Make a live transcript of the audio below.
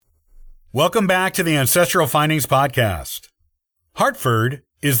Welcome back to the Ancestral Findings Podcast. Hartford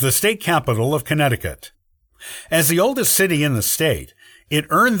is the state capital of Connecticut. As the oldest city in the state, it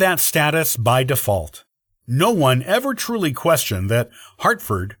earned that status by default. No one ever truly questioned that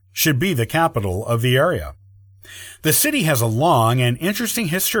Hartford should be the capital of the area. The city has a long and interesting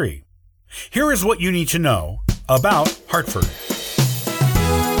history. Here is what you need to know about Hartford.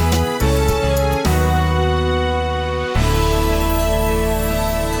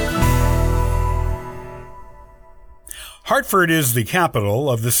 Hartford is the capital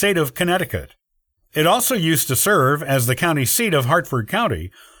of the state of Connecticut. It also used to serve as the county seat of Hartford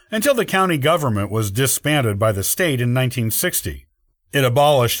County until the county government was disbanded by the state in 1960. It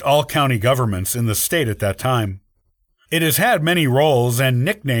abolished all county governments in the state at that time. It has had many roles and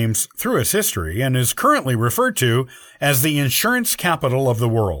nicknames through its history and is currently referred to as the insurance capital of the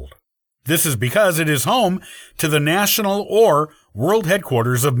world. This is because it is home to the national or world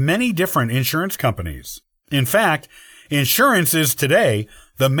headquarters of many different insurance companies. In fact, insurance is today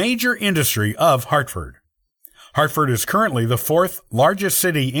the major industry of Hartford. Hartford is currently the fourth largest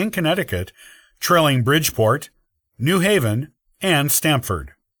city in Connecticut, trailing Bridgeport, New Haven, and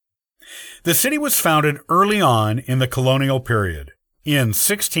Stamford. The city was founded early on in the colonial period, in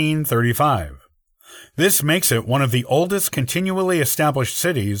 1635. This makes it one of the oldest continually established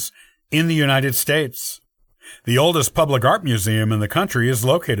cities in the United States. The oldest public art museum in the country is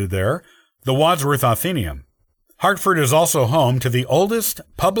located there, the Wadsworth Atheneum. Hartford is also home to the oldest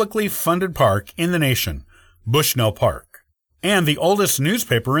publicly funded park in the nation, Bushnell Park, and the oldest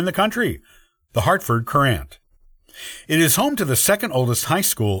newspaper in the country, the Hartford Courant. It is home to the second oldest high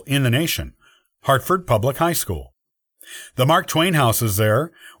school in the nation, Hartford Public High School. The Mark Twain House is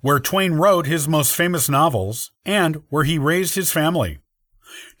there, where Twain wrote his most famous novels and where he raised his family.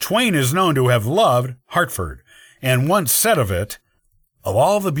 Twain is known to have loved Hartford and once said of it, "Of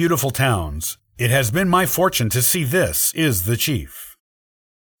all the beautiful towns, it has been my fortune to see this is the chief."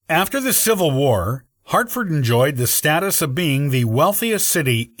 After the Civil War, Hartford enjoyed the status of being the wealthiest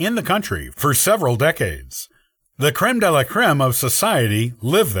city in the country for several decades. The creme de la creme of society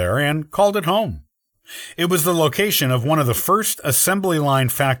lived there and called it home. It was the location of one of the first assembly line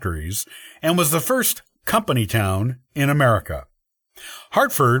factories and was the first company town in America.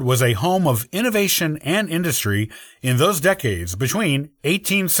 Hartford was a home of innovation and industry in those decades between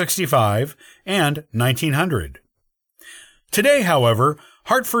 1865 and 1900. Today, however,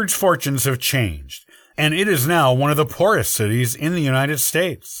 Hartford's fortunes have changed, and it is now one of the poorest cities in the United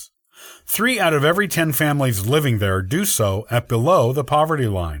States. 3 out of every 10 families living there do so at below the poverty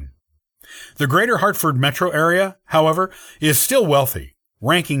line. The greater Hartford metro area, however, is still wealthy,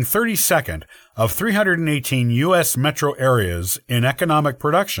 ranking 32nd of 318 U.S. metro areas in economic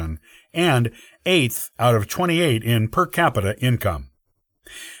production and 8th out of 28 in per capita income.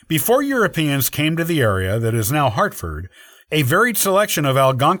 Before Europeans came to the area that is now Hartford, a varied selection of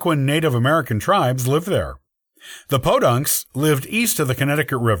Algonquin Native American tribes lived there. The Podunks lived east of the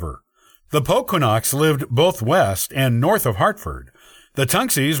Connecticut River. The Poquonox lived both west and north of Hartford. The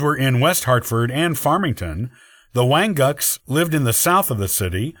Tunksies were in West Hartford and Farmington. The Wanguks lived in the south of the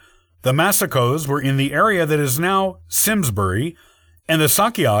city, the Massacos were in the area that is now Simsbury, and the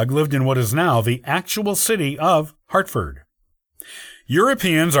Sakiag lived in what is now the actual city of Hartford.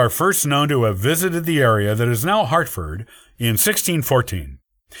 Europeans are first known to have visited the area that is now Hartford in 1614.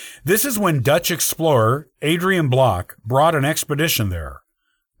 This is when Dutch explorer Adrian Block brought an expedition there.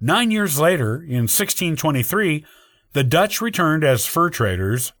 9 years later, in 1623, the Dutch returned as fur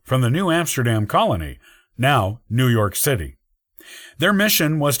traders from the New Amsterdam colony, now New York City. Their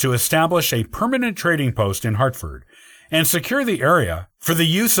mission was to establish a permanent trading post in Hartford and secure the area for the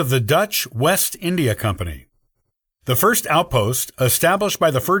use of the Dutch West India Company. The first outpost established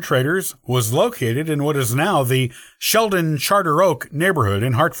by the fur traders was located in what is now the Sheldon Charter Oak neighborhood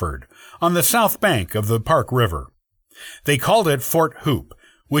in Hartford, on the south bank of the Park River. They called it Fort Hoop,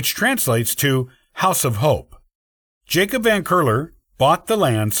 which translates to House of Hope. Jacob Van Curler bought the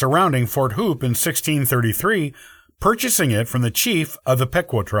land surrounding Fort Hoop in 1633, purchasing it from the chief of the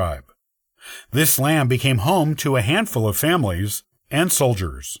Pequot tribe. This land became home to a handful of families and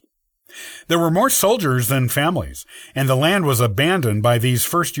soldiers. There were more soldiers than families, and the land was abandoned by these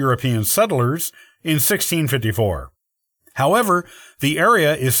first European settlers in 1654. However, the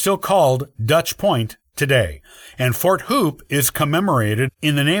area is still called Dutch Point today, and Fort Hoop is commemorated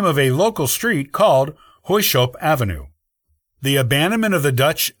in the name of a local street called Huyshope Avenue. The abandonment of the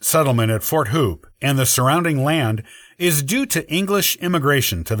Dutch settlement at Fort Hoop and the surrounding land is due to English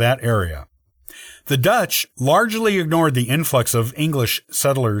immigration to that area. The Dutch largely ignored the influx of English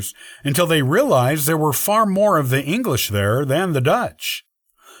settlers until they realized there were far more of the English there than the Dutch.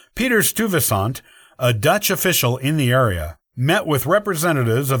 Peter Stuyvesant, a Dutch official in the area, met with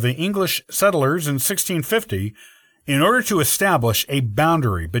representatives of the English settlers in 1650 in order to establish a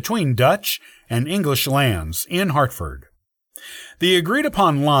boundary between Dutch and English lands in Hartford. The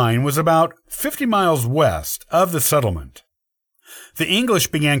agreed-upon line was about 50 miles west of the settlement. The English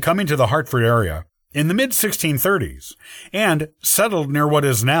began coming to the Hartford area in the mid-1630s and settled near what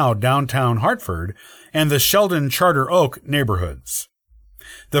is now downtown Hartford and the Sheldon Charter Oak neighborhoods.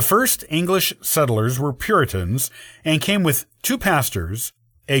 The first English settlers were Puritans and came with 2 pastors,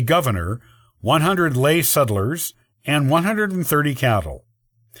 a governor, 100 lay settlers, and 130 cattle.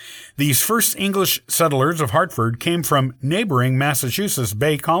 These first English settlers of Hartford came from neighboring Massachusetts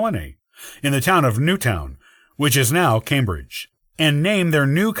Bay Colony in the town of Newtown, which is now Cambridge, and named their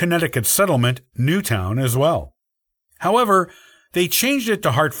new Connecticut settlement Newtown as well. However, they changed it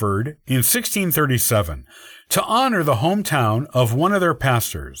to Hartford in 1637 to honor the hometown of one of their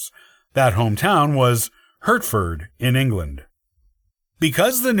pastors. That hometown was Hertford in England.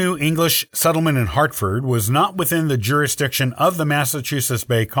 Because the new English settlement in Hartford was not within the jurisdiction of the Massachusetts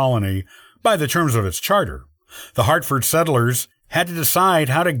Bay Colony by the terms of its charter, the Hartford settlers had to decide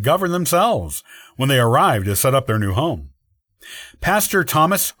how to govern themselves when they arrived to set up their new home. Pastor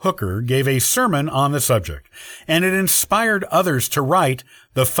Thomas Hooker gave a sermon on the subject, and it inspired others to write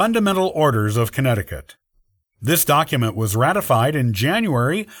the Fundamental Orders of Connecticut. This document was ratified in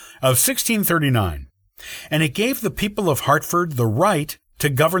January of 1639, and it gave the people of Hartford the right to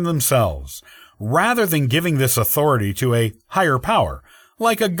govern themselves, rather than giving this authority to a higher power,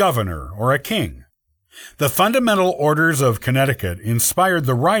 like a governor or a king. The Fundamental Orders of Connecticut inspired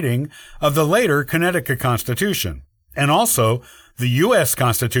the writing of the later Connecticut Constitution, and also the U.S.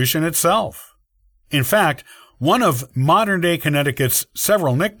 Constitution itself. In fact, one of modern-day Connecticut's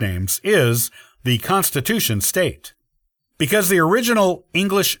several nicknames is the Constitution State. Because the original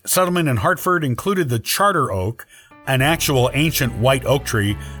English settlement in Hartford included the charter oak, an actual ancient white oak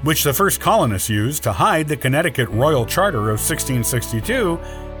tree which the first colonists used to hide the Connecticut Royal Charter of 1662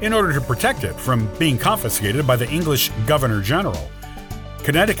 in order to protect it from being confiscated by the English Governor General,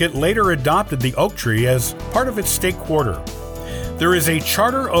 Connecticut later adopted the oak tree as part of its state quarter. There is a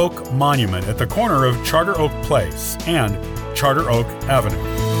Charter Oak monument at the corner of Charter Oak Place and Charter Oak Avenue.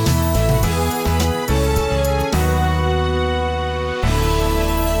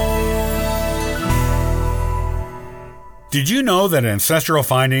 Did you know that Ancestral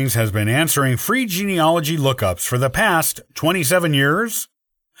Findings has been answering free genealogy lookups for the past 27 years?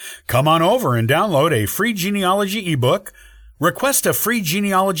 Come on over and download a free genealogy ebook, request a free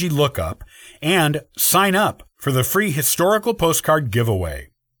genealogy lookup, and sign up for the free historical postcard giveaway.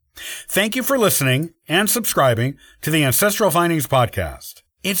 Thank you for listening and subscribing to the Ancestral Findings podcast.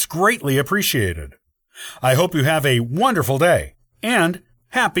 It's greatly appreciated. I hope you have a wonderful day and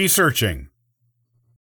happy searching.